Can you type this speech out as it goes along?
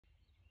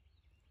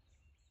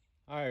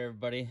All right,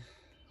 everybody,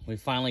 we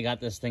finally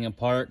got this thing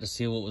apart to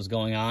see what was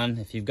going on.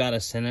 If you've got a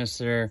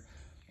Sinister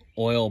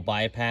oil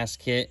bypass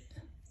kit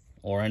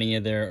or any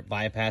of their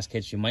bypass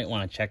kits, you might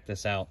want to check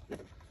this out.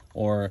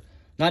 Or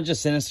not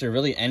just Sinister,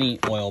 really any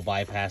oil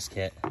bypass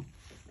kit.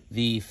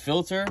 The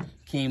filter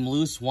came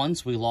loose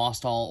once. We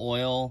lost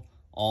all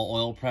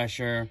oil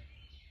pressure,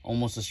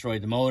 almost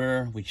destroyed the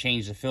motor. We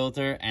changed the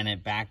filter and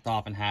it backed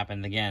off and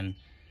happened again.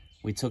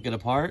 We took it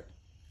apart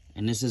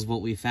and this is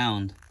what we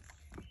found.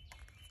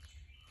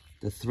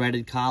 The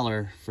threaded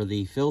collar for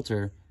the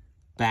filter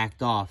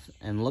backed off,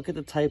 and look at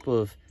the type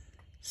of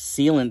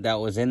sealant that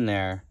was in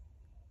there.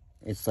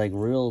 It's like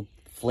real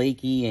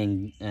flaky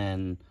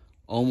and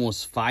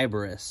almost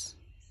fibrous.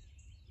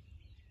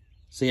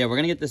 So yeah, we're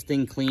gonna get this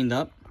thing cleaned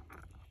up.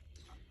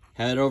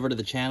 Head over to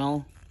the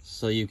channel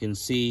so you can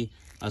see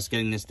us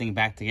getting this thing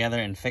back together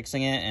and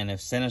fixing it. And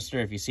if Sinister,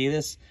 if you see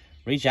this,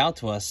 reach out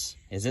to us.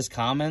 Is this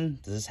common?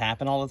 Does this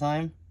happen all the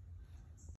time?